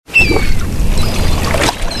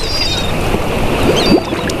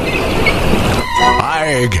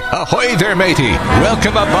Ahoy there, matey.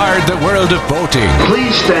 Welcome aboard the world of boating.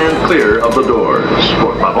 Please stand clear of the doors.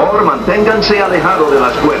 Por favor, manténganse alejado de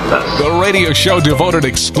las puertas. The radio show devoted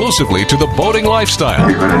exclusively to the boating lifestyle.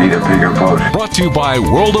 You're going to need a bigger boat. Brought to you by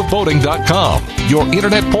worldofboating.com, your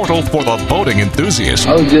internet portal for the boating enthusiast.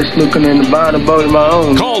 I was just looking into buying a boat of my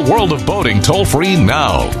own. Call World of Boating toll-free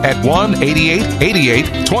now at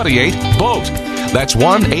 1-8888-28-BOAT. That's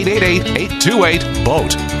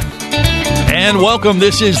 1-888-828-BOAT. And welcome.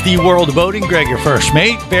 This is the World of Boating. Greg, your first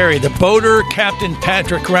mate. Barry, the boater. Captain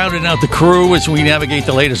Patrick rounding out the crew as we navigate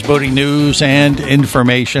the latest boating news and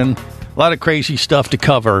information. A lot of crazy stuff to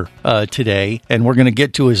cover today, and we're going to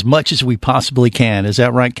get to as much as we possibly can. Is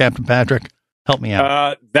that right, Captain Patrick? Help me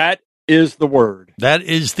out. That is the word. That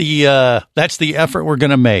is that's the effort we're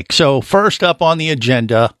going to make. So first up on the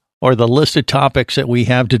agenda, or the list of topics that we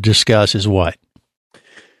have to discuss, is what?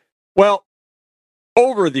 Well,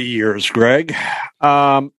 over the years, Greg,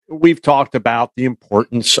 we've talked about the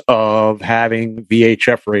importance of having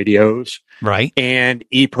VHF radios, right, and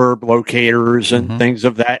EPIRB locators and things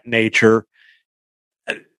of that nature,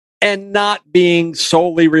 and not being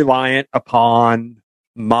solely reliant upon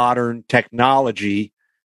modern technology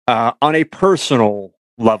on a personal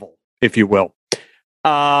level, if you will.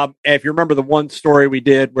 If you remember the one story we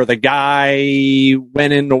did where the guy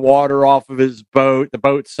went in the water off of his boat, the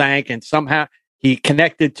boat sank, and somehow he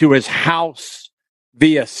connected to his house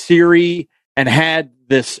via Siri and had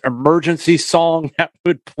this emergency song that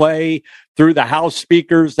would play through the house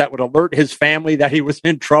speakers that would alert his family that he was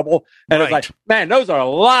in trouble. And Right. It's like, man, those are a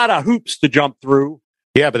lot of hoops to jump through.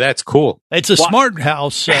 Yeah, but that's cool. It's a smart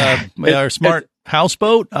house, or smart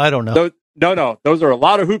houseboat. I don't know. No. Those are a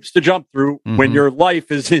lot of hoops to jump through when your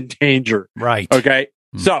life is in danger. Right. Okay.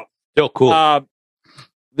 So, Still cool.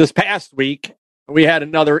 this past week, we had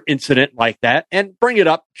another incident like that, and bring it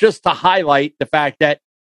up just to highlight the fact that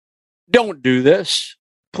don't do this.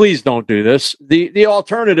 Please don't do this. The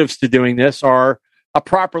alternatives to doing this are a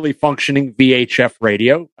properly functioning VHF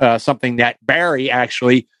radio, something that Barry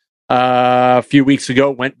actually a few weeks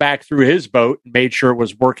ago went back through his boat and made sure it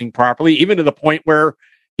was working properly, even to the point where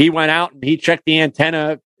he went out and he checked the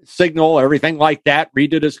antenna signal, everything like that,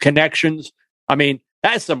 redid his connections. I mean,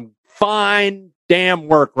 that's some fine damn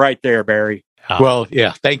work right there, Barry. Well,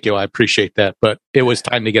 yeah, thank you. I appreciate that, but it was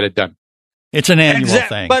time to get it done. It's an annual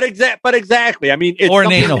thing. But exactly. I mean, it's or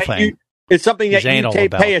an anal thing. It's something that you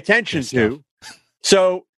pay attention to.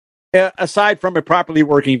 So, aside from a properly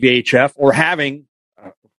working VHF or having,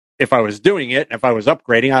 if I was doing it, if I was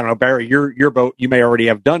upgrading, I don't know, Barry, your boat, you may already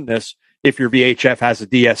have done this. If your VHF has a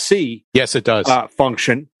DSC, yes, it does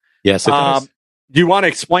function. Yes, it does. Do you want to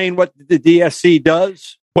explain what the DSC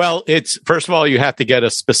does? Well, it's first of all, you have to get a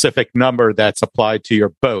specific number that's applied to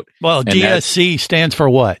your boat. Well, DSC stands for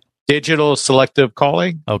what? Digital Selective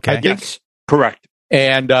Calling. Okay. Yes, correct.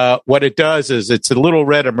 And what it does is it's a little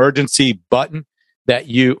red emergency button that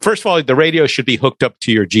first of all, the radio should be hooked up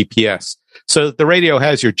to your GPS. So the radio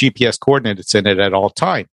has your GPS coordinates in it at all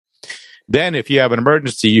time. Then if you have an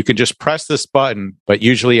emergency, you can just press this button, but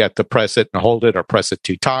usually you have to press it and hold it, or press it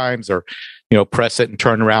 2 times, or press it and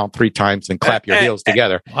turn around 3 times and clap your heels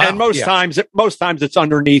together. Wow. And most times it's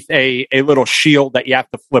underneath a little shield that you have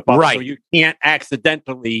to flip up, right, so you can't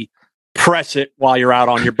accidentally press it while you're out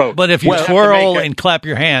on your boat. But if you twirl and clap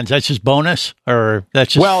your hands, that's just bonus, or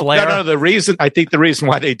that's just flair? No. The reason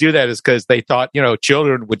why they do that is because they thought,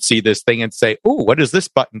 children would see this thing and say, "Oh, what does this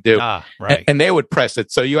button do?" Right. And they would press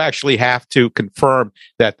it. So you actually have to confirm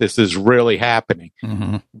that this is really happening.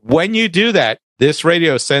 Mm-hmm. When you do that, this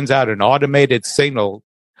radio sends out an automated signal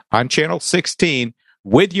on channel 16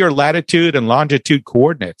 with your latitude and longitude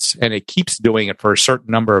coordinates, and it keeps doing it for a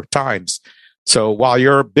certain number of times. So while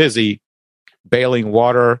you're busy bailing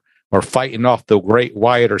water or fighting off the Great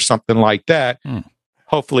White or something like that,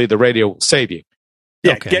 hopefully the radio will save you.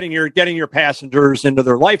 Yeah, okay. Getting your passengers into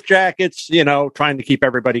their life jackets, trying to keep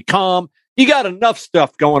everybody calm. You got enough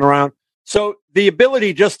stuff going around. So the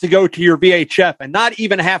ability just to go to your VHF and not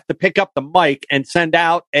even have to pick up the mic and send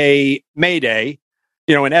out a mayday,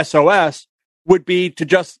 an SOS, would be to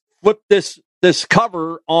just flip this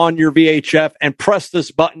cover on your VHF and press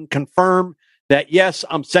this button, confirm that, yes,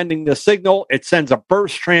 I'm sending the signal. It sends a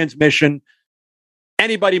burst transmission.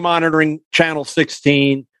 Anybody monitoring channel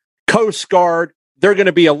 16, Coast Guard, they're going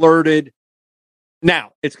to be alerted.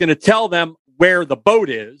 Now, it's going to tell them where the boat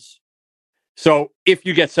is. So if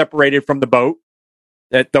you get separated from the boat,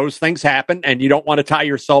 that those things happen, and you don't want to tie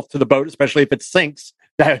yourself to the boat, especially if it sinks.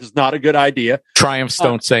 That is not a good idea. Triumphs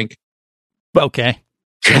don't sink. Okay.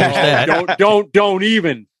 Don't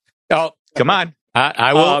even. Oh, come on.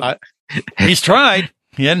 I will. He's tried.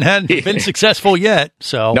 He hadn't been successful yet.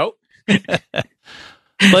 So Nope.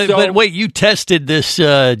 But wait, you tested this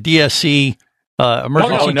DSC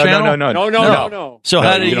emergency channel? No. So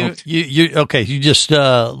how did you okay, you just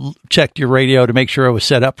checked your radio to make sure it was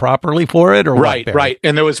set up properly for it, or right, what, right.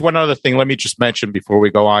 And there was one other thing, let me just mention before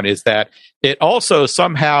we go on, is that it also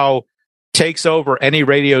somehow takes over any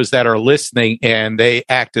radios that are listening, and they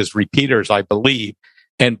act as repeaters, I believe,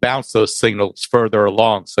 and bounce those signals further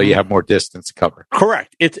along so you have more distance to cover.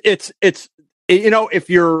 Correct. It's if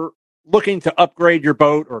you're looking to upgrade your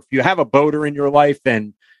boat, or if you have a boater in your life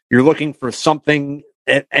and you're looking for something,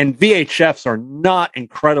 and VHFs are not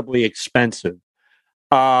incredibly expensive,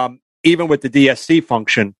 even with the DSC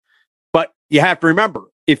function. But you have to remember,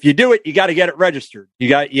 if you do it, you got to get it registered.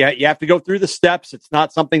 You have to go through the steps. It's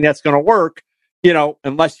not something that's going to work,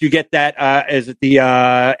 unless you get that. Is it the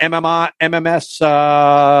MMS?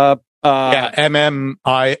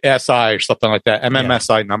 MMISI or something like that.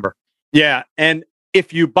 MMSI number. Yeah, and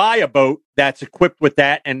if you buy a boat that's equipped with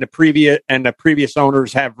that, and the previous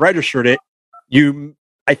owners have registered it,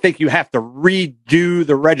 I think you have to redo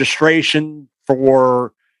the registration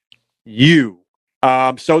for you.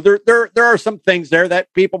 So there are some things there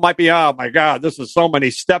that people might be, oh my God, this is so many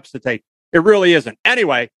steps to take. It really isn't.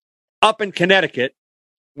 Anyway, up in Connecticut,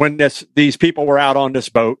 when these people were out on this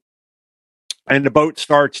boat, and the boat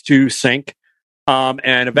starts to sink,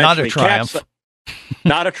 and eventually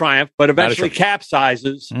not a Triumph, but eventually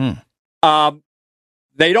capsizes.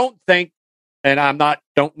 They don't think, and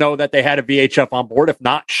don't know that they had a VHF on board. If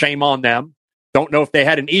not, shame on them. Don't know if they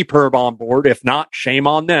had an EPIRB on board. If not, shame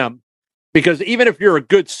on them. Because even if you're a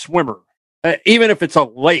good swimmer, even if it's a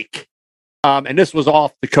lake, and this was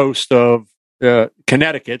off the coast of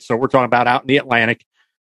Connecticut, so we're talking about out in the Atlantic.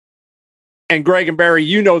 And Greg and Barry,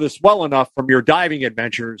 you know this well enough from your diving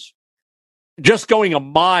adventures, just going a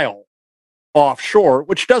mile offshore,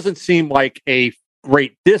 which doesn't seem like a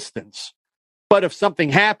great distance. But if something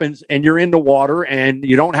happens and you're in the water and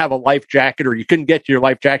you don't have a life jacket, or you couldn't get to your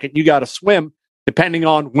life jacket, and you got to swim, depending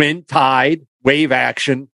on wind, tide, wave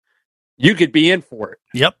action, you could be in for it.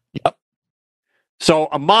 Yep. So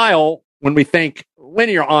a mile, when we think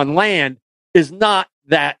linear on land, is not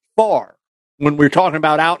that far. When we're talking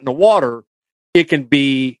about out in the water, it can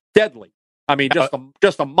be deadly. I mean,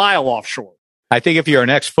 just a mile offshore. I think if you're an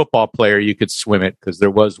ex-football player, you could swim it, because there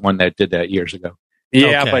was one that did that years ago.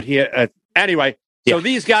 Yeah, Okay. But anyway, so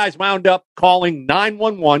these guys wound up calling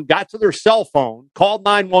 911, got to their cell phone, called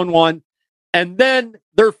 911, and then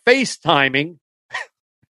they're FaceTiming.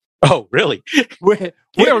 Oh, really?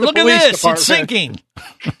 Here, look at this. It's sinking.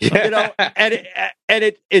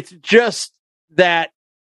 It's just that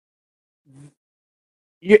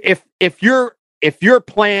if your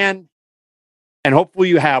plan, and hopefully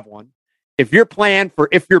you have one, if your plan for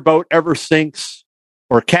if your boat ever sinks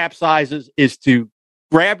or capsizes is to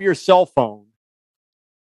grab your cell phone,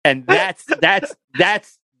 and that's it.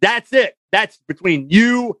 That's between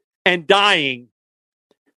you and dying.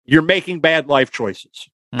 You're making bad life choices.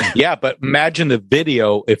 Yeah, but imagine the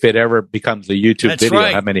video if it ever becomes a YouTube video,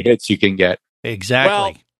 right. how many hits you can get.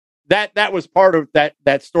 Exactly. Well, that was part of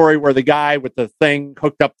that story where the guy with the thing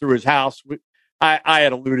hooked up through his house. I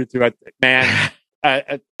had alluded to it, man.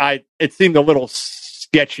 It seemed a little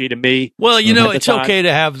sketchy to me. Well, it's okay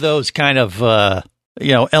to have those kind of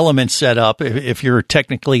elements set up if you're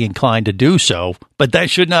technically inclined to do so, but that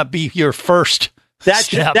should not be your first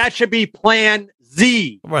step. That should be plan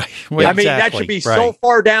Z. Right. I mean, that should be so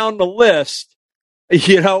far down the list,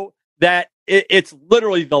 that it's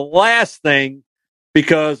literally the last thing,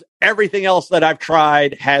 because everything else that I've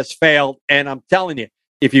tried has failed. And I'm telling you,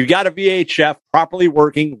 if you've got a VHF properly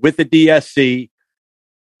working with the DSC,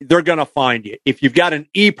 they're going to find you. If you've got an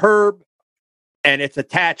EPIRB and it's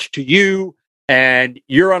attached to you, and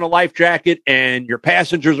you're on a life jacket and your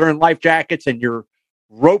passengers are in life jackets, and you're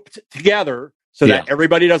roped together so that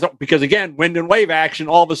everybody doesn't, because again, wind and wave action,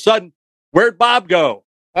 all of a sudden, where'd Bob go?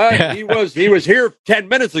 He was here 10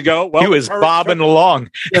 minutes ago. Well, he was bobbing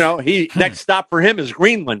along. Next stop for him is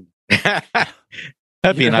Greenland.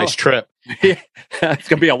 That'd be a nice trip. It's going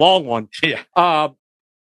to be a long one. Yeah.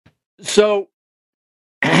 So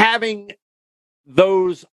having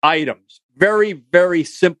those items, very, very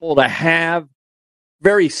simple to have,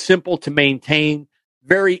 very simple to maintain,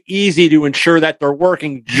 very easy to ensure that they're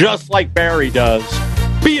working just like Barry does.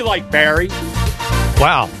 Be like Barry.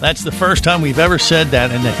 Wow, that's the first time we've ever said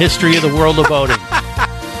that in the history of the world of boating.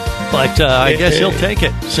 But I guess he'll take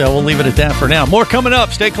it. So we'll leave it at that for now. More coming up.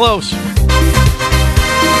 Stay close.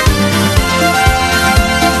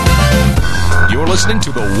 You're listening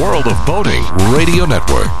to the World of Boating Radio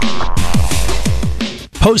Network.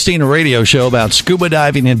 Hosting a radio show about scuba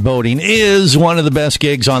diving and boating is one of the best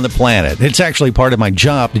gigs on the planet. It's actually part of my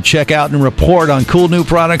job to check out and report on cool new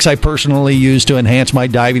products I personally use to enhance my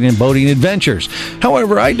diving and boating adventures.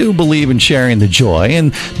 However, I do believe in sharing the joy,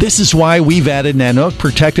 and this is why we've added Nanook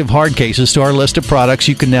protective hard cases to our list of products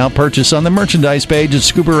you can now purchase on the merchandise page at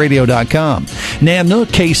scubaradio.com.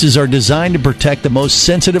 Nanook cases are designed to protect the most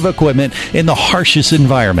sensitive equipment in the harshest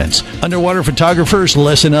environments. Underwater photographers,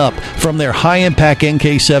 listen up. From their high-impact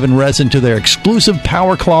NK7 resin to their exclusive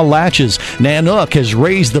Power Claw latches, Nanook has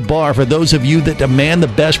raised the bar for those of you that demand the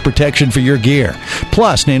best protection for your gear.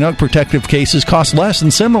 Plus, Nanook protective cases cost less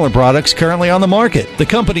than similar products currently on the market. The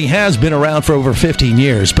company has been around for over 15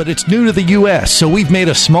 years, but it's new to the U.S., so we've made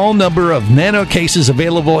a small number of Nanook cases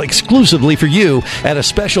available exclusively for you at a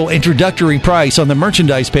special introductory price on the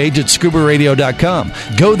merchandise page at scubaradio.com.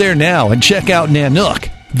 Go there now and check out Nanook,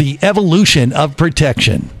 the evolution of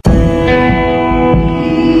protection.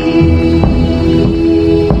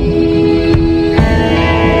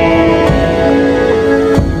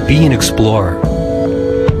 Be an explorer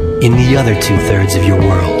in the other two-thirds of your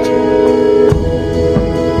world.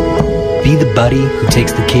 Be the buddy who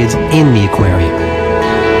takes the kids in the aquarium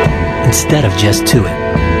instead of just to it.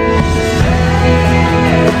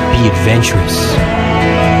 Be adventurous.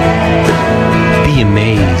 Be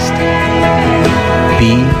amazed.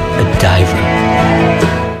 Be a diver.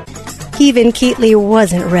 Kevin Keatley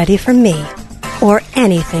wasn't ready for me or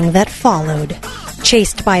anything that followed.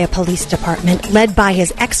 Chased by a police department, led by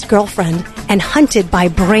his ex-girlfriend, and hunted by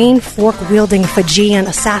brain fork-wielding Fijian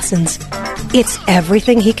assassins, it's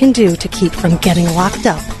everything he can do to keep from getting locked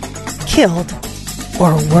up, killed,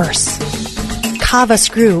 or worse. Kava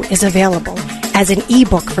Screw is available as an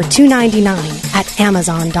ebook for $2.99 at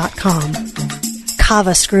Amazon.com.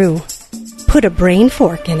 Kava Screw. Put a brain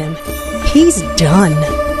fork in him. He's done.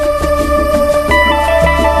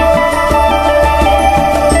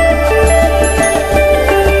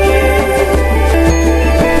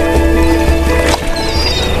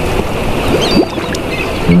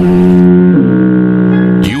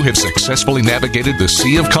 You have successfully navigated the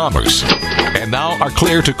Sea of Commerce and now are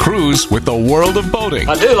clear to cruise with the World of Boating.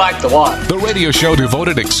 I do like the water. The radio show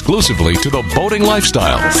devoted exclusively to the boating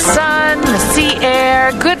lifestyle. The sun, the sea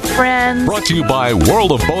air, good friends. Brought to you by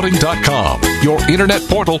worldofboating.com, your internet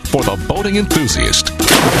portal for the boating enthusiast.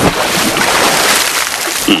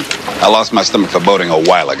 I lost my stomach for boating a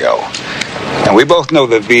while ago. And we both know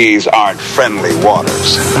that these aren't friendly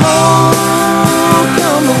waters.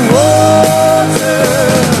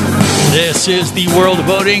 This is the World of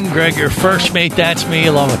Boating. Greg, your first mate, that's me,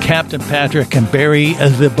 along with Captain Patrick and Barry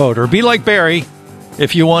the boater. Be like Barry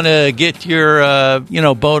if you want to get your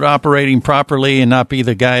boat operating properly and not be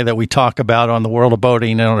the guy that we talk about on the World of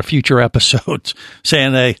Boating and on a future episodes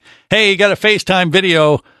saying, hey, you got a FaceTime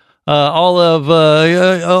video, all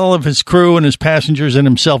of his crew and his passengers and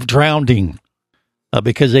himself drowning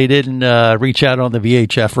because they didn't reach out on the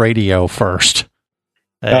VHF radio first.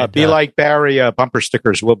 Be like Barry. Bumper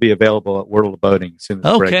stickers will be available at World of Boating soon.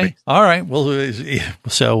 Okay. All right. Well,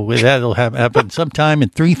 so that'll happen sometime in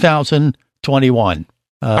 2021.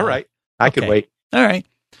 All right. I can wait. All right.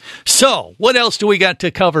 So what else do we got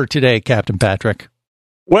to cover today, Captain Patrick?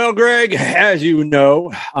 Well, Greg, as you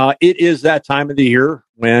know, it is that time of the year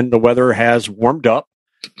when the weather has warmed up.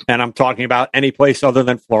 And I'm talking about any place other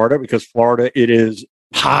than Florida, because Florida, it is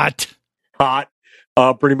hot,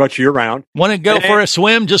 pretty much year round. Want to go for a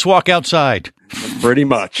swim? Just walk outside. Pretty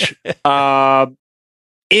much. And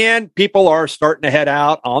people are starting to head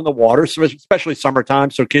out on the water, so especially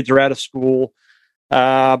summertime. So kids are out of school.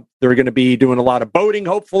 They're going to be doing a lot of boating,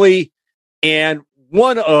 hopefully. And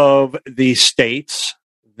one of the states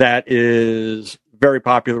that is very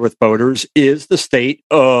popular with boaters is the state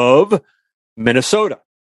of Minnesota.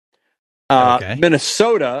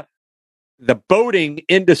 Minnesota, the boating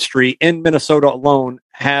industry in Minnesota alone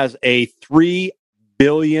has a $3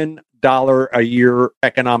 billion a year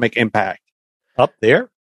economic impact. Up there?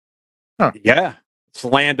 Huh. Yeah. It's the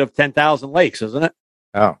land of 10,000 lakes, isn't it?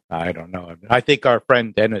 Oh, I don't know. I think our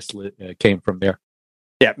friend Dennis came from there.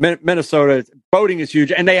 Yeah, Minnesota, boating is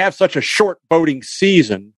huge, and they have such a short boating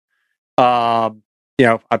season.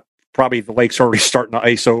 Probably the lake's already starting to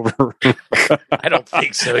ice over. I don't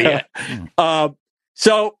think so yet.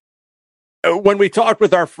 So when we talked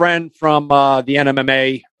with our friend from the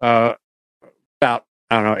NMMA about,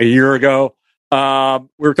 a year ago, we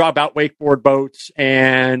were talking about wakeboard boats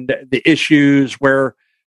and the issues where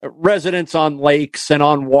residents on lakes and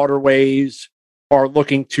on waterways are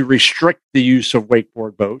looking to restrict the use of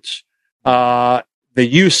wakeboard boats. The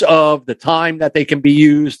use of the time that they can be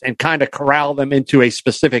used and kind of corral them into a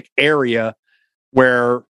specific area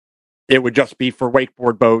where it would just be for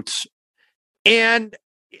wakeboard boats. And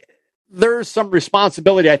there's some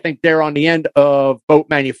responsibility, I think, there on the end of boat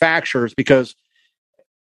manufacturers, because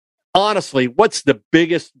honestly, what's the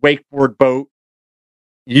biggest wakeboard boat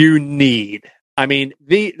you need? I mean,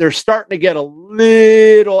 they're starting to get a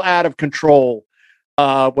little out of control.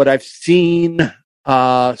 What I've seen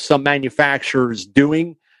some manufacturers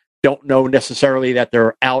doing, don't know necessarily that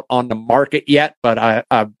they're out on the market yet, but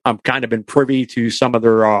I'm kind of been privy to some of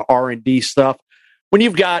their R&D stuff. When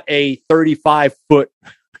you've got a 35-foot,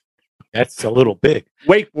 that's a little big,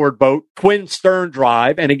 wakeboard boat, twin stern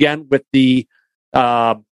drive, and again with the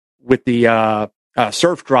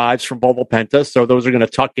surf drives from Volvo Penta, so those are going to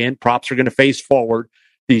tuck in. Props are going to face forward.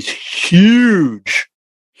 These huge.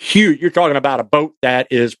 You're talking about a boat that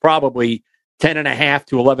is probably 10.5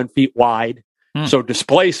 to 11 feet wide. So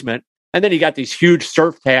displacement, and then you got these huge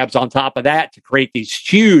surf tabs on top of that to create these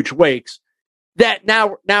huge wakes. That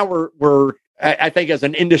now we're I think as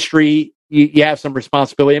an industry, you have some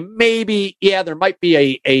responsibility, and maybe there might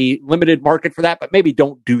be a limited market for that, but maybe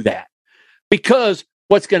don't do that, because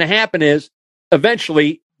what's going to happen is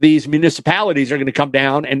eventually these municipalities are going to come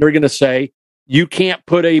down and they're going to say, you can't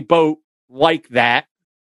put a boat like that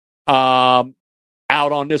out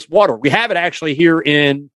on this water. We have it actually here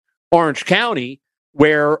in Orange County,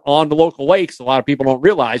 where on the local lakes, a lot of people don't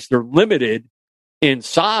realize they're limited in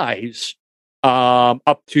size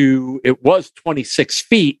up to, it was 26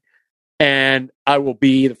 feet. And I will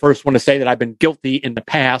be the first one to say that I've been guilty in the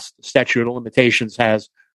past. The statute of limitations has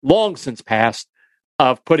long since passed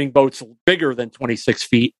of putting boats bigger than 26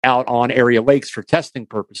 feet out on area lakes for testing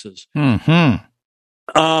purposes.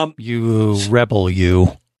 Mm-hmm. You rebel,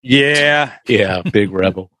 you. Yeah. Yeah, big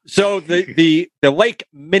rebel. So the Lake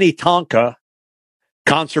Minnetonka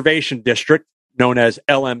Conservation District, known as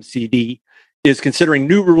LMCD, is considering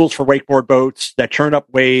new rules for wakeboard boats that churn up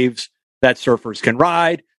waves that surfers can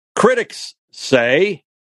ride. Critics say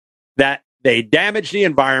that they damage the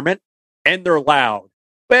environment and they're loud.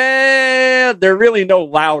 Well, they're really no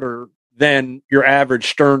louder than your average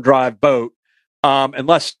stern drive boat,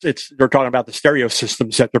 unless they're talking about the stereo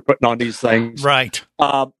systems that they're putting on these things. Right.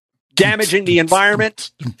 Damaging the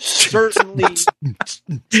environment, certainly.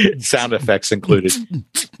 Sound effects included.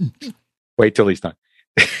 Wait till he's done.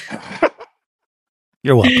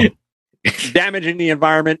 You're welcome. Damaging the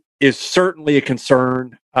environment is certainly a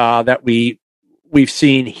concern that we've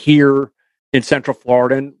seen here in Central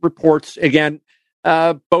Florida. And reports, again,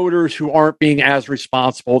 boaters who aren't being as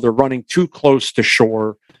responsible, they're running too close to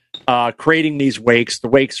shore, creating these wakes. The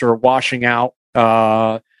wakes are washing out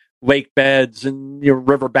lake beds and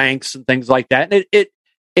river banks and things like that. And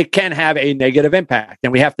it can have a negative impact,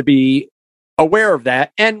 and we have to be aware of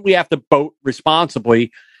that, and we have to boat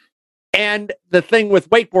responsibly. And the thing with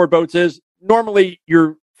wakeboard boats is normally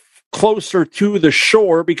you're closer to the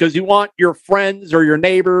shore because you want your friends or your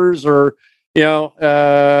neighbors or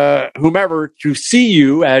whomever to see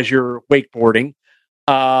you as you're wakeboarding.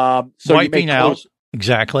 So wiping out.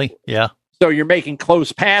 Exactly. Yeah. So you're making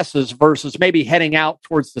close passes versus maybe heading out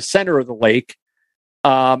towards the center of the lake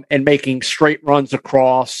and making straight runs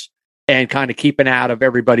across and kind of keeping out of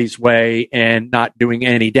everybody's way and not doing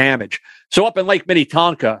any damage. So up in Lake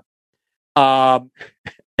Minnetonka, and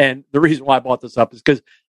the reason why I brought this up is because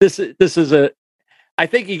this is I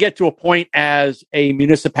think you get to a point as a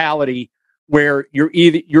municipality where you're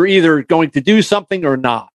either going to do something or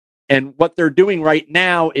not. And what they're doing right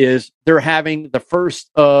now is they're having the first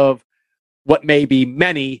of what may be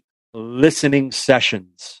many listening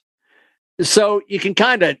sessions. So you can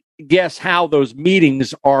kind of guess how those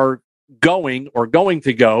meetings are going or going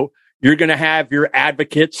to go. You're going to have your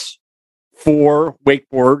advocates for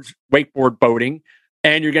wakeboard boating,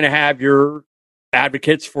 and you're going to have your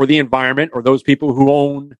advocates for the environment, or those people who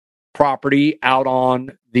own property out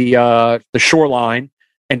on the shoreline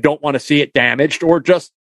and don't want to see it damaged, or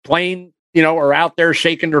just plain, are out there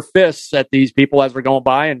shaking their fists at these people as they're going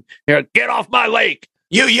by and get off my lake,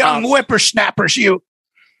 you young whippersnappers, you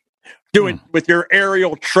doing with your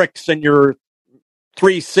aerial tricks and your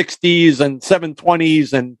 360s and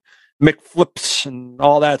 720s and McFlips and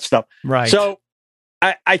all that stuff. Right. So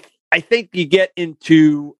I think you get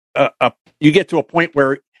into you get to a point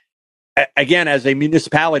where, again, as a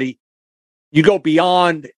municipality, you go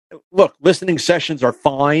beyond. Look, listening sessions are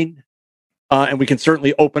fine, and we can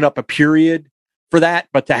certainly open up a period for that.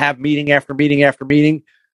 But to have meeting after meeting after meeting,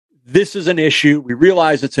 this is an issue. We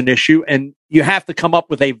realize it's an issue, and you have to come up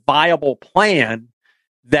with a viable plan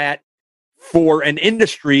that, for an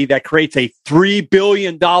industry that creates a $3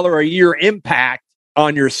 billion a year impact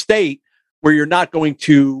on your state, where you're not going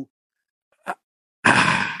to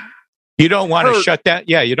You don't want to shut down.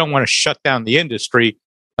 Yeah, you don't want to shut down the industry,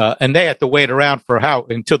 and they have to wait around for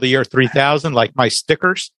until the year 3000, like my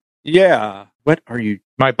stickers. Yeah. What are you?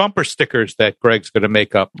 My bumper stickers that Greg's going to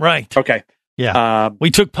make up. Right. Okay. Yeah.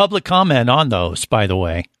 We took public comment on those, by the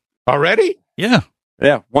way. Already? Yeah.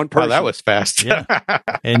 Yeah. One person. Wow, that was fast. Yeah.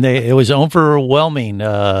 And it was overwhelming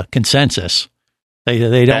consensus.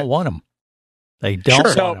 They don't want them. They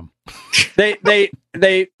don't want them.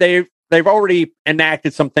 They've already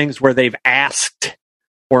enacted some things where they've asked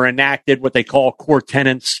or enacted what they call core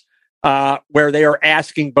tenets, where they are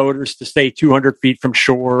asking boaters to stay 200 feet from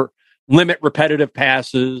shore, limit repetitive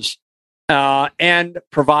passes, and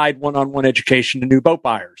provide one-on-one education to new boat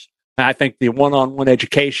buyers. And I think the one-on-one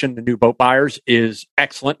education to new boat buyers is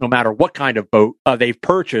excellent, no matter what kind of boat they've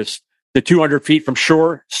purchased. The 200 feet from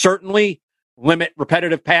shore, certainly. Limit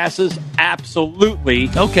repetitive passes, absolutely.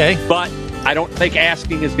 Okay. But I don't think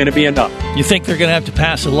asking is going to be enough. You think they're going to have to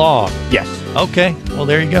pass a law? Yes. Okay. Well,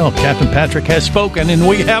 there you go. Captain Patrick has spoken, and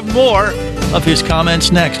we have more of his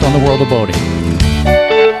comments next on the World of Boating.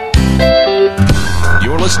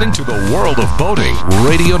 You're listening to the World of Boating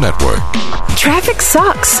Radio Network. Traffic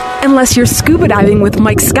sucks, unless you're scuba diving with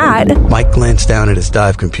Mike Scott. Mike glanced down at his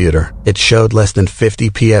dive computer. It showed less than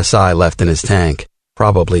 50 psi left in his tank.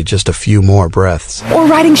 Probably just a few more breaths. Or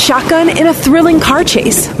riding shotgun in a thrilling car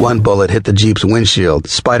chase. One bullet hit the Jeep's windshield,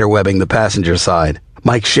 spiderwebbing the passenger side.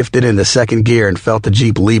 Mike shifted into second gear and felt the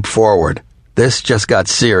Jeep leap forward. This just got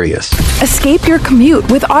serious. Escape your commute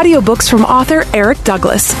with audiobooks from author Eric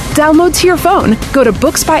Douglas. Download to your phone. Go to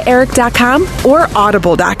booksbyeric.com or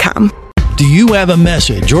audible.com. Do you have a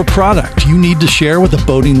message or product you need to share with the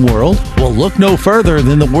boating world? Well, look no further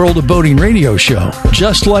than the World of Boating radio show.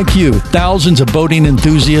 Just like you, thousands of boating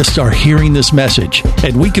enthusiasts are hearing this message,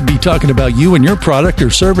 and we could be talking about you and your product or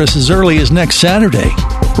service as early as next Saturday.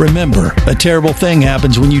 Remember, a terrible thing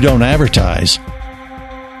happens when you don't advertise.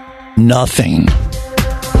 Nothing.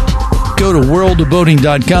 Go to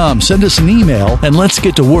worldofboating.com, send us an email, and let's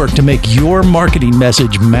get to work to make your marketing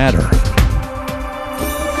message matter.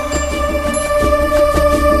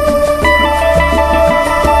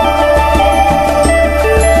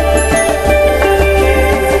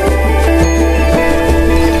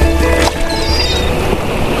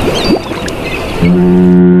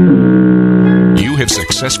 You have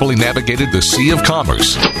successfully navigated the Sea of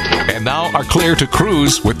Commerce and now are clear to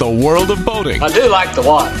cruise with the World of Boating. I do like the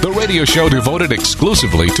water. The radio show devoted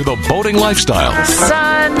exclusively to the boating lifestyle. The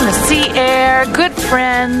sun, the sea air, good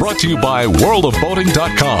friends. Brought to you by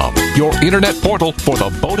worldofboating.com, your internet portal for the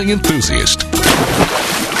boating enthusiast.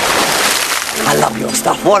 I love your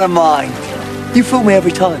stuff. What am I? You fool me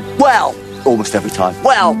every time. Well, almost every time.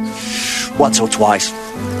 Well, once or twice.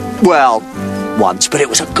 Well, once, but it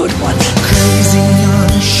was a good one. Crazy on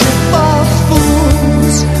a ship of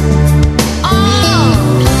fools. Oh,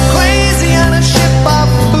 crazy on a ship of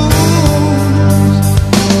fools.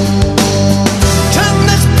 Turn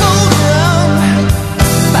this boat around,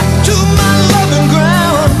 back to my loving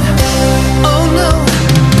ground. Oh no,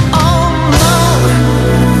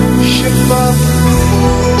 ship of fools.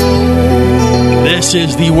 This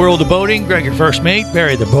is the World of Boating. Greg, your first mate,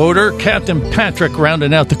 Barry the boater, Captain Patrick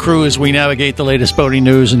rounding out the crew as we navigate the latest boating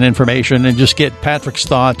news and information and just get Patrick's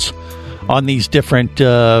thoughts on these different,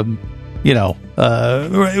 well,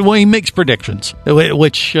 he makes predictions,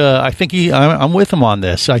 which I think I'm with him on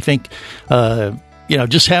this. I think,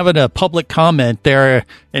 just having a public comment there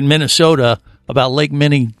in Minnesota about Lake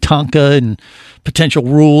Minnetonka and potential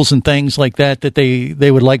rules and things like that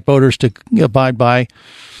they would like boaters to abide by.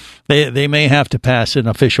 They may have to pass an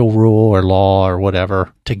official rule or law or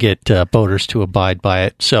whatever to get boaters to abide by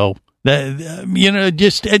it. So,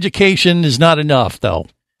 just education is not enough, though.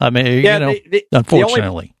 I mean,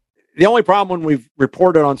 unfortunately. The only problem when we've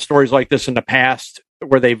reported on stories like this in the past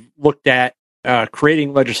where they've looked at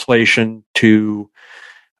creating legislation to,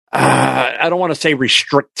 I don't want to say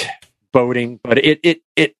restrict boating, but it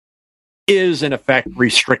is, in effect,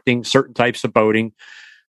 restricting certain types of boating.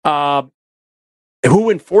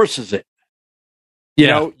 Who enforces it? You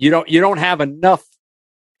don't have enough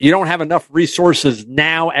resources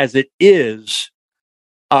now as it is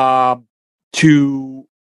to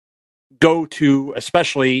go to,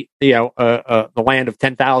 especially the land of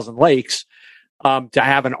 10,000 lakes, to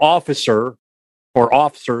have an officer or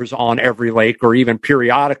officers on every lake, or even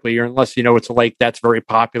periodically, or unless it's a lake that's very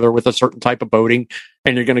popular with a certain type of boating,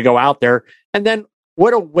 and you're going to go out there, and then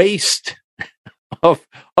what a waste of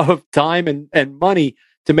time and money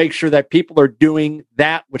to make sure that people are doing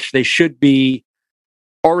that which they should be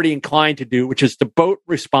already inclined to do, which is to boat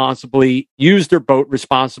responsibly, use their boat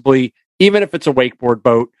responsibly, even if it's a wakeboard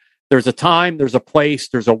boat, There's a time, there's a place,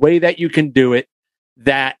 there's a way that you can do it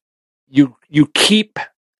that you keep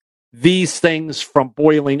these things from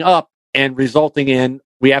boiling up and resulting in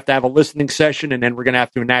we have to have a listening session and then we're going to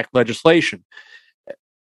have to enact legislation.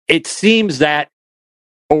 It seems that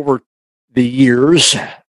over the years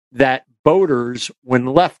that boaters, when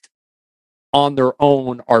left on their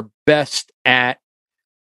own, are best at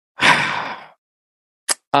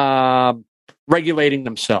regulating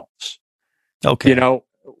themselves. Okay. You know,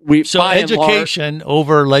 so education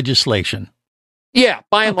over legislation. Yeah,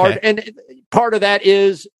 by and large. And part of that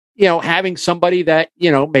is, you know, having somebody that,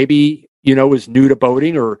 you know, maybe, you know, is new to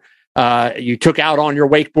boating, or you took out on your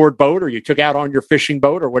wakeboard boat, or you took out on your fishing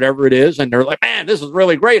boat, or whatever it is. And they're like, man, this is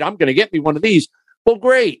really great. I'm going to get me one of these. Well,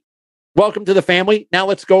 great. Welcome to the family. Now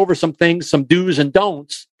let's go over some things, some do's and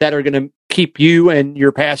don'ts that are going to keep you and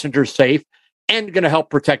your passengers safe and going to help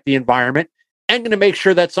protect the environment and going to make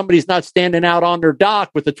sure that somebody's not standing out on their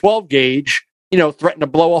dock with a 12 gauge, you know, threatening to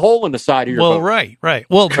blow a hole in the side of your boat. Well, right.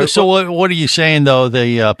 Well, so what are you saying, though?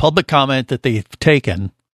 The public comment that they've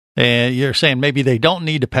taken, and you're saying maybe they don't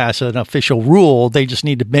need to pass an official rule. They just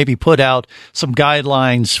need to maybe put out some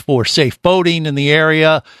guidelines for safe boating in the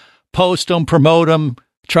area, post them, promote them,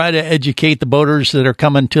 try to educate the boaters that are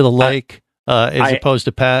coming to the lake, as opposed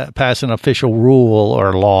to pass an official rule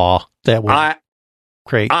or law that would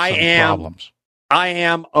create problems. I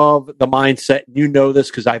am of the mindset, you know this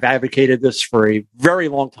because I've advocated this for a very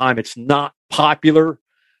long time. It's not popular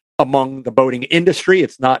among the boating industry.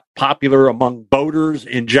 It's not popular among boaters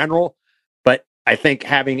in general. But I think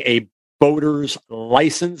having a boater's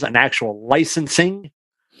license, an actual licensing,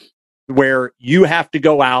 where you have to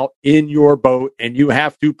go out in your boat and you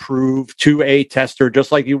have to prove to a tester,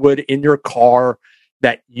 just like you would in your car,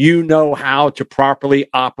 that you know how to properly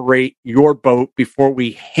operate your boat before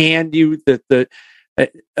we hand you the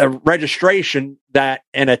registration that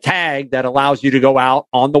and a tag that allows you to go out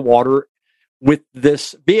on the water with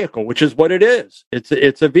this vehicle, which is what it is.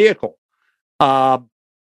 It's a vehicle. And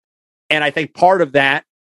I think part of that,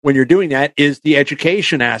 when you're doing that, is the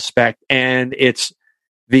education aspect, and it's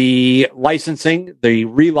the licensing, the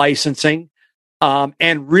relicensing,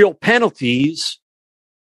 and real penalties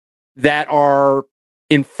that are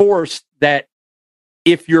enforced, that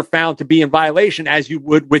if you're found to be in violation, as you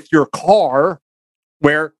would with your car,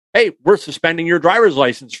 where, hey, we're suspending your driver's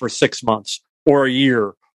license for 6 months or a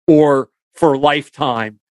year or for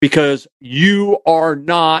lifetime because you've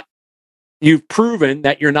proven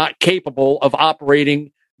that you're not capable of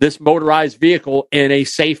operating this motorized vehicle in a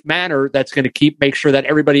safe manner that's going to make sure that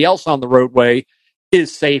everybody else on the roadway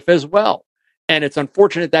is safe as well. And it's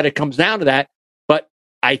unfortunate that it comes down to that, but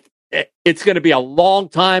it's going to be a long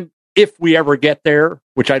time if we ever get there,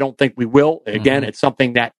 which I don't think we will. Again, it's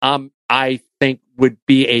something that I think would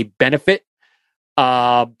be a benefit.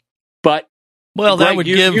 But that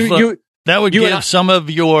would give some of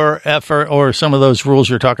your effort or some of those rules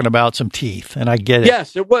you're talking about some teeth, and I get it.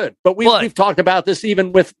 Yes, it would. But we've talked about this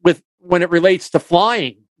even with when it relates to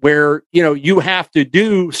flying, where you have to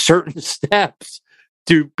do certain steps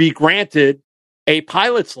to be granted a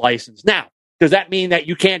pilot's license. Now, does that mean that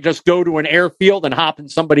you can't just go to an airfield and hop in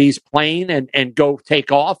somebody's plane and go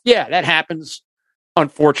take off? Yeah, that happens.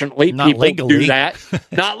 Unfortunately, not people legally. do that.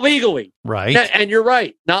 Not legally. Right. And you're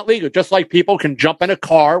right. Not legal. Just like people can jump in a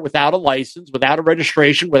car without a license, without a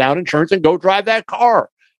registration, without insurance, and go drive that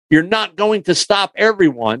car. You're not going to stop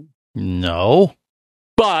everyone. No.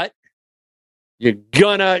 But you're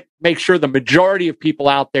going to make sure the majority of people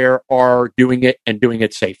out there are doing it and doing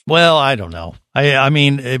it safely. Well, I don't know. I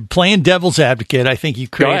mean, playing devil's advocate, I think you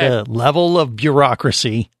create a level of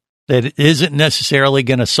bureaucracy that isn't necessarily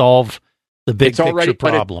going to solve the big picture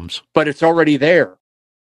problems. But it's already there.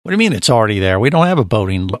 What do you mean it's already there? We don't have a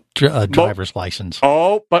boating driver's license.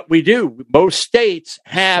 Oh, but we do. Most states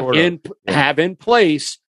have in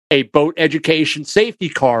place a boat education safety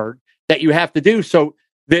card that you have to do. So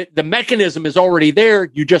the mechanism is already there.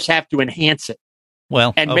 You just have to enhance it.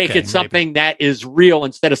 And make it something that is real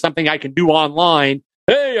instead of something I can do online.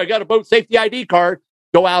 Hey, I got a boat safety ID card.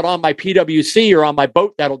 Go out on my PWC or on my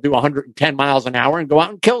boat that'll do 110 miles an hour and go out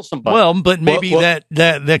and kill somebody. Well, but maybe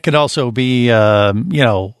that could also be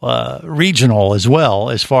regional as well,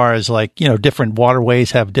 as far as different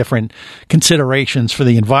waterways have different considerations for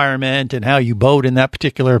the environment and how you boat in that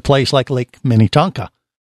particular place, like Lake Minnetonka.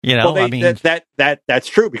 That's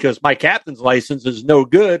true, because my captain's license is no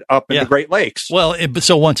good up in the Great Lakes. Well,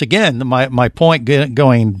 so once again, my point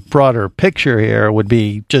going broader picture here would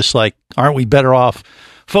be just like, aren't we better off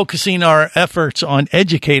focusing our efforts on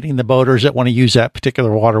educating the boaters that want to use that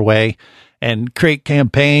particular waterway and create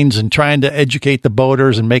campaigns and trying to educate the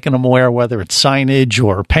boaters and making them aware, whether it's signage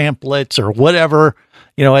or pamphlets or whatever,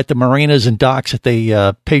 at the marinas and docks that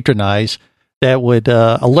they patronize, that would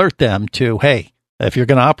alert them to, hey, if you're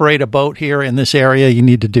going to operate a boat here in this area, you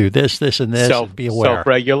need to do this, and this. And be aware.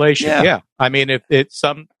 Self-regulation. Yeah. I mean, if it's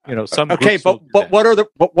some. Okay, but what are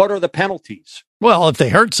the penalties? Well, if they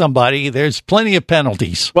hurt somebody, there's plenty of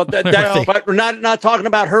penalties. Well, but we're not talking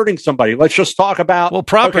about hurting somebody. Let's just talk about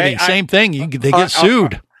property. Same thing. They get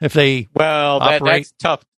sued if they. Well, that's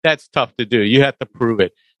tough. That's tough to do. You have to prove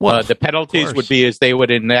it. Well, the penalties would be they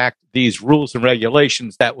would enact these rules and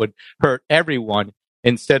regulations that would hurt everyone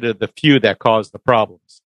instead of the few that cause the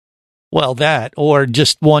problems. Well, or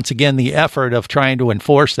just once again the effort of trying to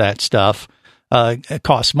enforce that stuff it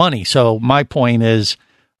costs money. So my point is,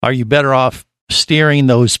 are you better off steering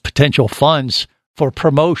those potential funds for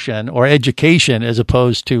promotion or education as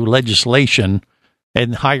opposed to legislation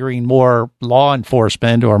and hiring more law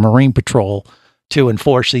enforcement or Marine Patrol to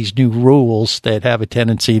enforce these new rules that have a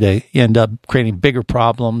tendency to end up creating bigger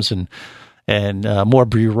problems and more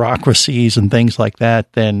bureaucracies and things like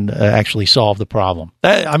that than actually solve the problem?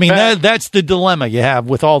 That's the dilemma you have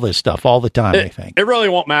with all this stuff all the time, I think. It really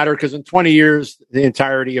won't matter because in 20 years, the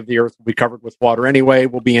entirety of the earth will be covered with water anyway.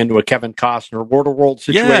 We'll be into a Kevin Costner Waterworld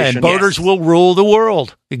situation. Yeah, and boaters will rule the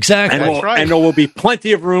world. Exactly. And there will be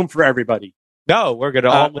plenty of room for everybody. No, we're going to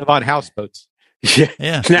all live on houseboats.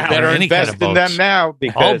 Yeah. Now, better invest in them now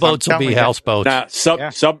because all boats will be houseboats.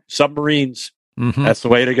 Submarines. Mm-hmm. That's the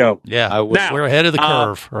way to go. Yeah, we're ahead of the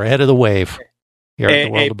curve or ahead of the wave here at the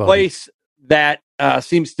World of Boating. A place that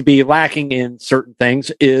seems to be lacking in certain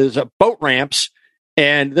things is boat ramps,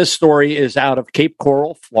 and this story is out of Cape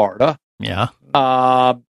Coral, Florida. Yeah.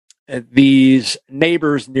 These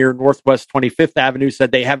neighbors near Northwest 25th Avenue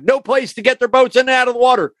said they have no place to get their boats in and out of the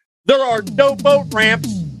water. There are no boat ramps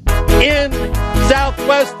in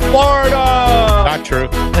Southwest Florida. Not true.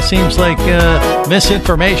 That seems like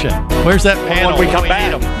misinformation. Where's that panel? When we come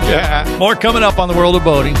back. Yeah. More coming up on the World of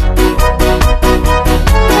Boating.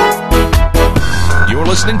 You're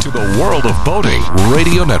listening to the World of Boating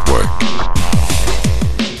Radio Network.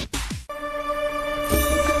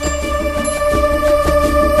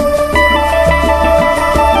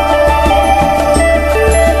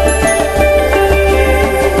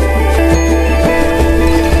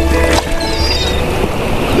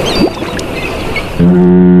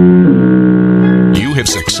 You have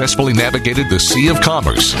successfully navigated the Sea of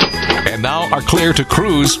Commerce and now are clear to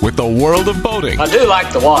cruise with the World of Boating. I do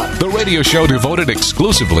like the water. The radio show devoted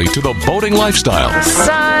exclusively to the boating lifestyle. The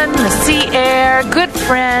sun, the sea air, good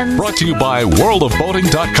friends. Brought to you by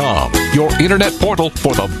worldofboating.com, your internet portal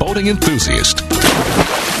for the boating enthusiast.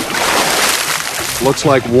 Looks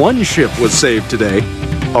like one ship was saved today.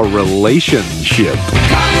 A relationship.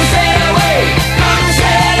 Come sail away, come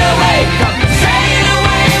sail away, come sail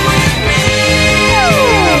away with me.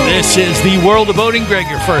 This is the World of Boating. Greg,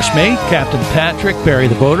 your first mate. Captain Patrick, Barry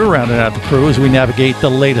the boater, rounding out the crew as we navigate the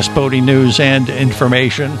latest boating news and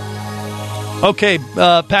information. Okay,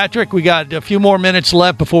 Patrick, we got a few more minutes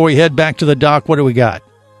left before we head back to the dock. What do we got?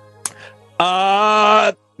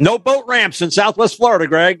 No boat ramps in Southwest Florida,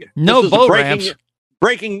 Greg. No boat ramps.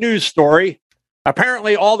 Breaking news story.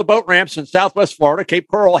 Apparently, all the boat ramps in Southwest Florida, Cape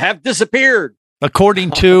Coral, have disappeared.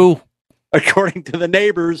 According to the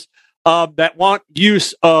neighbors that want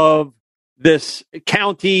use of this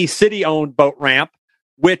county, city-owned boat ramp,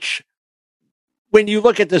 which, when you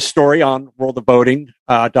look at this story on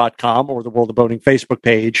worldofboating.com or the World of Boating Facebook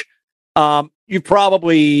page, you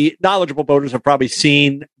probably, knowledgeable boaters have probably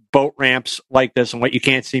seen boat ramps like this. And what you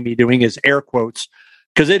can't see me doing is air quotes,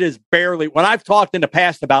 because it is barely, when I've talked in the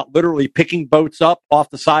past about literally picking boats up off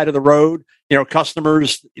the side of the road,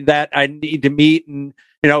 customers that I need to meet and,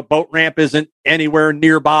 boat ramp isn't anywhere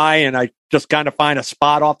nearby. And I just kind of find a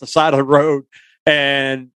spot off the side of the road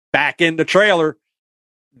and back in the trailer.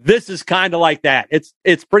 This is kind of like that.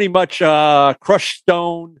 It's pretty much crushed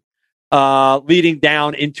stone leading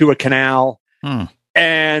down into a canal.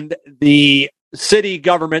 And the city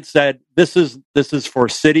government said this is for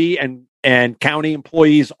city and county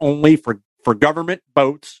employees only, for government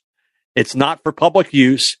boats. It's not for public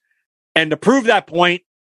use. And to prove that point,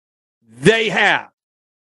 they have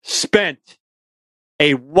spent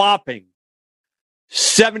a whopping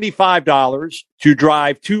 $75 to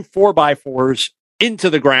drive 2 4x4s into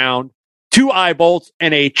the ground, 2 eye bolts,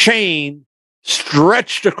 and a chain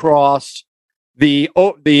stretched across the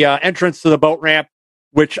entrance to the boat ramp,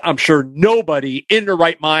 which I'm sure nobody in their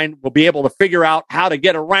right mind will be able to figure out how to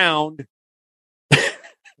get around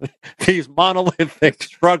these monolithic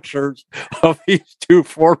structures of these two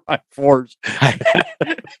 4x4s.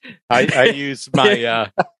 I use my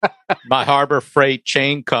my Harbor Freight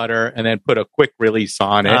chain cutter and then put a quick release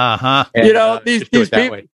on it. And,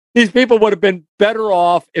 these people would have been better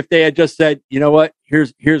off if they had just said, you know what,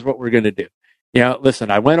 here's what we're going to do.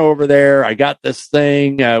 Listen, I went over there. I got this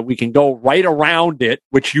thing. We can go right around it,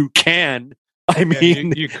 which you can. I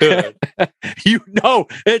mean, you could.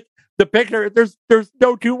 The picture. There's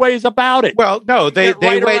no two ways about it. Well, no, they went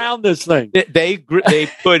wait around this thing. They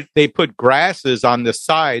put grasses on the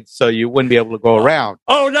side so you wouldn't be able to go around.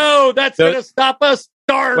 Oh no, that's going to stop us.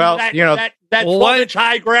 Darn! Well, that 12-inch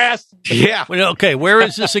high grass. Yeah. Okay, where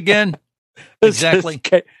is this again? Exactly.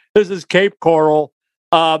 This is Cape Coral.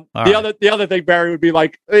 The other thing, Barry, would be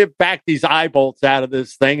like, back these eye bolts out of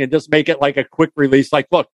this thing and just make it like a quick release. Like,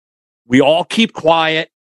 look, we all keep quiet.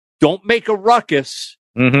 Don't make a ruckus.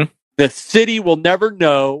 Mm-hmm. The city will never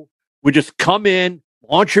know. We just come in,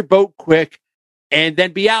 launch your boat quick, and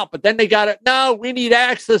then be out. But then they got it. No, we need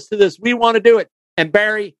access to this. We want to do it. And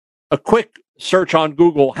Barry, a quick search on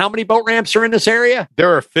Google. How many boat ramps are in this area?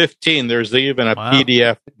 There are 15. There's even a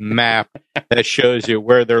PDF map that shows you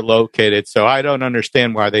where they're located. So I don't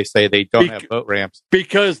understand why they say they don't have boat ramps.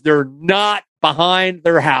 Because they're not behind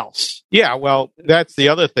their house. Yeah, well, that's the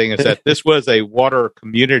other thing is that this was a water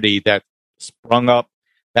community that sprung up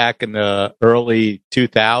back in the early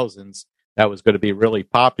 2000s that was going to be really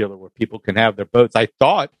popular where people can have their boats, I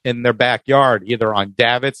thought, in their backyard, either on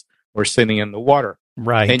davits or sitting in the water.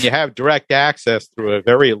 Right. And you have direct access through a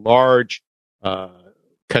very large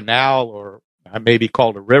canal, or maybe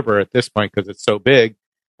called a river at this point because it's so big,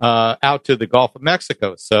 out to the Gulf of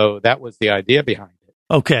Mexico. So that was the idea behind it.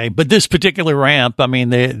 Okay, but this particular ramp, I mean,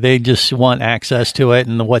 they just want access to it,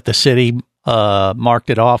 and the city marked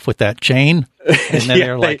it off with that chain, and then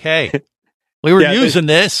they're like, "Hey, we were using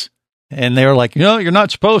this," and they were like, "No, you're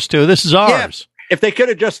not supposed to. This is ours." Yeah, if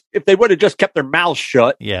they would have just kept their mouths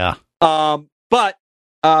shut. Yeah. But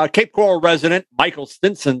Cape Coral resident Michael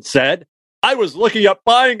Stinson said, I was looking at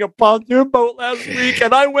buying a pontoon boat last week,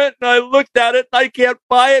 and I went and I looked at it, and I can't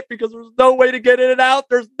buy it because there's no way to get in and out.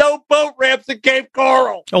 There's no boat ramps in Cape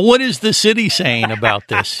Coral. What is the city saying about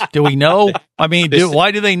this? Do we know? I mean,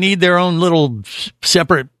 why do they need their own little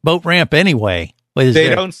separate boat ramp anyway?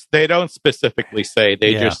 They don't specifically say.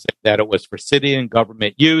 They just say that it was for city and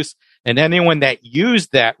government use, and anyone that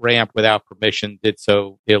used that ramp without permission did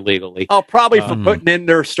so illegally. Oh, probably for putting in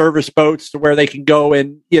their service boats to where they can go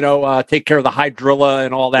and take care of the hydrilla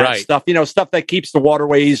and all that stuff. Stuff that keeps the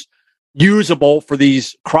waterways usable for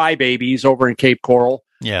these crybabies over in Cape Coral.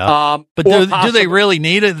 Yeah. But do they really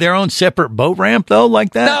need their own separate boat ramp, though,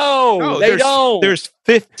 like that? No, they don't. There's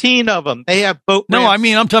 15 of them. They have boat ramps. No, I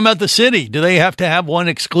mean, I'm talking about the city. Do they have to have one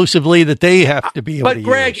exclusively that they have to be able to use? But,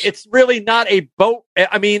 Greg, it's really not a boat.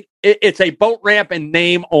 I mean, it's a boat ramp in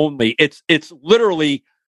name only. It's literally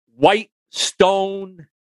white stone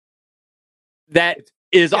that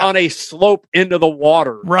is on a slope into the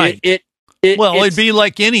water. Right. It'd be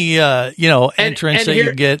like any, entrance that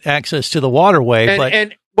you get access to the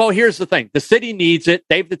waterway. Well, here's the thing. The city needs it.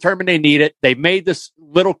 They've determined they need it. They made this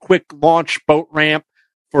little quick launch boat ramp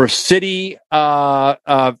for city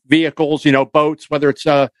vehicles, boats, whether it's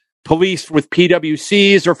police with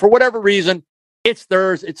PWCs or for whatever reason. It's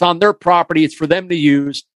theirs. It's on their property. It's for them to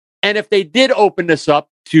use. And if they did open this up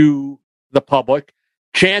to the public,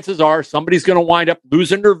 chances are somebody's going to wind up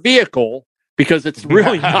losing their vehicle because it's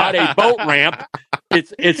really not a boat ramp.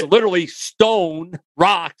 It's literally stone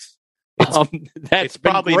rocks that's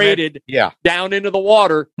been graded down into the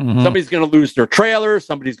water. Mm-hmm. Somebody's going to lose their trailer.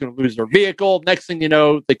 Somebody's going to lose their vehicle. Next thing you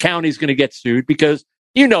know, the county's going to get sued because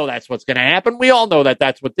that's what's going to happen. We all know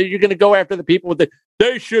that's what you're going to go after the people with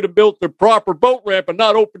they should have built the proper boat ramp and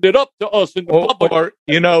not opened it up to us in the public. Or,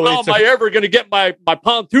 how am I ever going to get my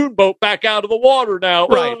pontoon boat back out of the water now?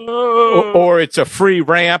 Right. Or it's a free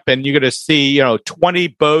ramp and you're going to see, 20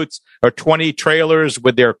 boats or 20 trailers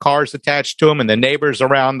with their cars attached to them. And the neighbors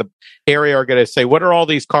around the area are going to say, what are all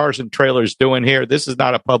these cars and trailers doing here? This is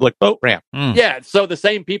not a public boat ramp. Mm. Yeah. So the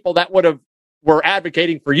same people that were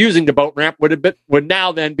advocating for using the boat ramp would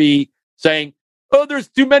now then be saying, oh, there's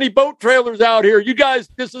too many boat trailers out here. You guys,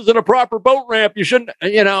 this isn't a proper boat ramp. You shouldn't,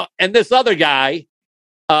 and this other guy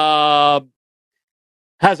has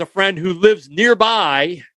a friend who lives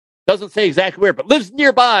nearby, doesn't say exactly where, but lives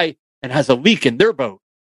nearby and has a leak in their boat.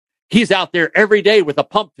 He's out there every day with a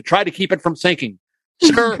pump to try to keep it from sinking.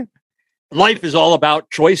 Sir, life is all about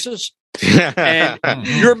choices, and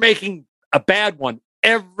you're making a bad one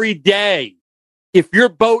every day. If your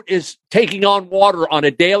boat is taking on water on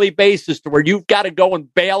a daily basis to where you've got to go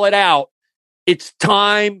and bail it out, it's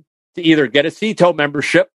time to either get a Sea-Tow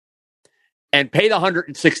membership and pay the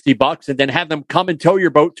 $160 and then have them come and tow your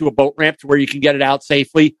boat to a boat ramp to where you can get it out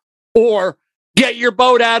safely, or get your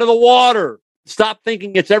boat out of the water. Stop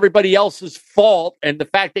thinking it's everybody else's fault, and the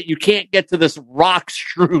fact that you can't get to this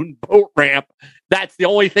rock-strewn boat ramp, that's the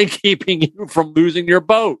only thing keeping you from losing your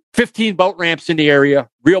boat. 15 boat ramps in the area,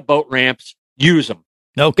 real boat ramps, use them.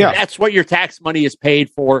 Okay. That's what your tax money is paid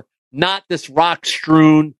for, not this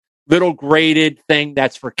rock-strewn, little graded thing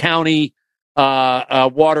that's for county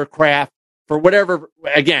watercraft, for whatever,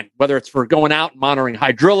 again, whether it's for going out and monitoring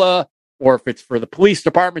hydrilla, or if it's for the police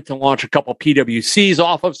department to launch a couple PWCs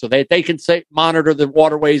off of so that they can monitor the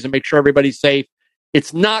waterways and make sure everybody's safe.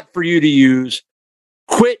 It's not for you to use.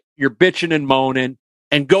 Quit your bitching and moaning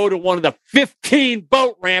and go to one of the 15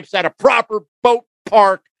 boat ramps at a proper boat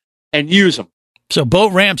park and use them. So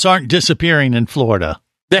boat ramps aren't disappearing in Florida.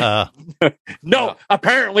 No,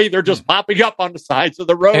 apparently they're just popping up on the sides of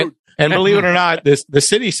the road. And believe it or not, the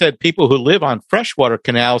city said people who live on freshwater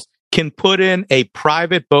canals can put in a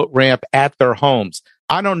private boat ramp at their homes.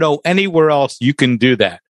 I don't know anywhere else you can do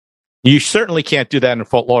that. You certainly can't do that in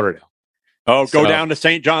Fort Lauderdale. Oh, go down to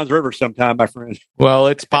St. John's River sometime, my friend. Well,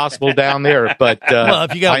 it's possible down there, but well,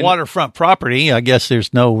 if you got waterfront property, I guess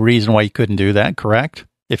there's no reason why you couldn't do that, correct?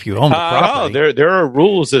 If you own the property. No, there are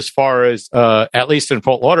rules as far as, at least in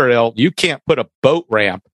Fort Lauderdale, you can't put a boat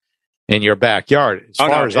ramp in your backyard, as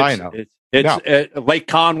far as I know. It's Lake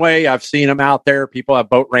Conway. I've seen them out there. People have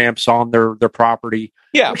boat ramps on their property.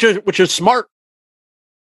 Yeah, which is smart.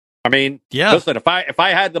 I mean, listen, if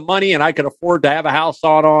I had the money and I could afford to have a house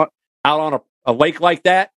out on a lake like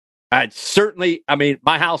that, I'd certainly. I mean,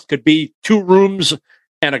 my house could be 2 rooms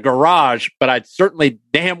and a garage, but I'd certainly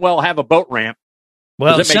damn well have a boat ramp.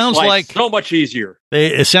 Well, it sounds like so much easier.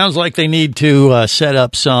 It sounds like they need to set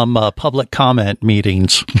up some public comment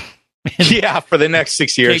meetings. Yeah, for the next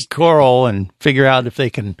 6 years. Take Coral and figure out if they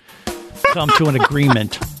can come to an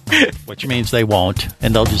agreement, which means they won't,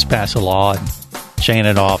 and they'll just pass a law and chain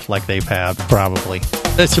it off like they have, probably.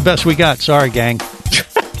 That's the best we got. Sorry, gang.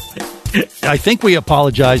 I think we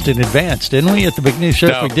apologized in advance, didn't we? At the beginning of the show,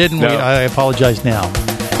 if we didn't, I apologize now.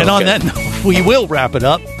 And on that note, we will wrap it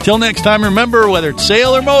up. Till next time, remember, whether it's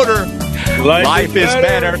sail or motor, life is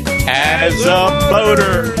better as a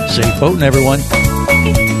boater. Safe boating, everyone.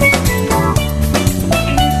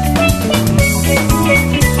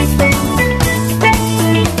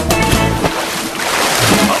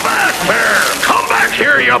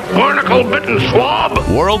 Here, you barnacle-bitten swab!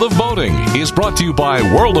 World of Boating is brought to you by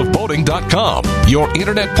worldofboating.com, your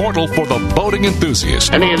internet portal for the boating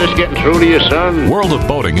enthusiast. Any of this getting through to you, son? World of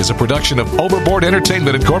Boating is a production of Overboard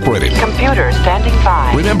Entertainment Incorporated. Computer standing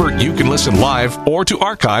by. Remember, you can listen live or to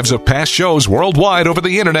archives of past shows worldwide over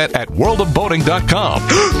the internet at worldofboating.com.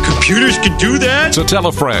 Computers can do that? So tell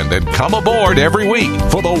a friend and come aboard every week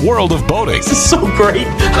for the World of Boating. This is so great.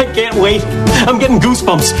 I can't wait. I'm getting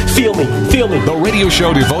goosebumps. Feel me. Feel me. The radio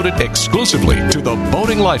show devoted exclusively to the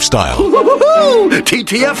boating lifestyle.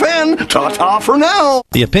 TTFN, ta-ta for now.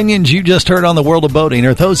 The opinions you just heard on the World of Boating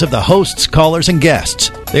are those of the hosts, callers, and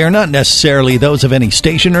guests. They are not necessarily those of any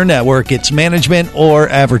station or network, its management, or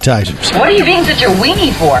advertisers. What are you being such a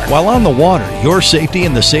weenie for? While on the water, your safety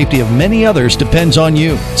and the safety of many others depends on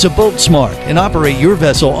you. So boat smart and operate your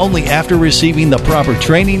vessel only after receiving the proper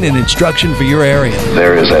training and instruction for your area.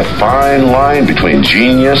 There is a fine line between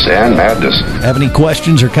genius and madness. Have any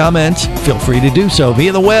questions or comments? Feel free to do so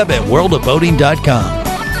via the web at worldofboating.com.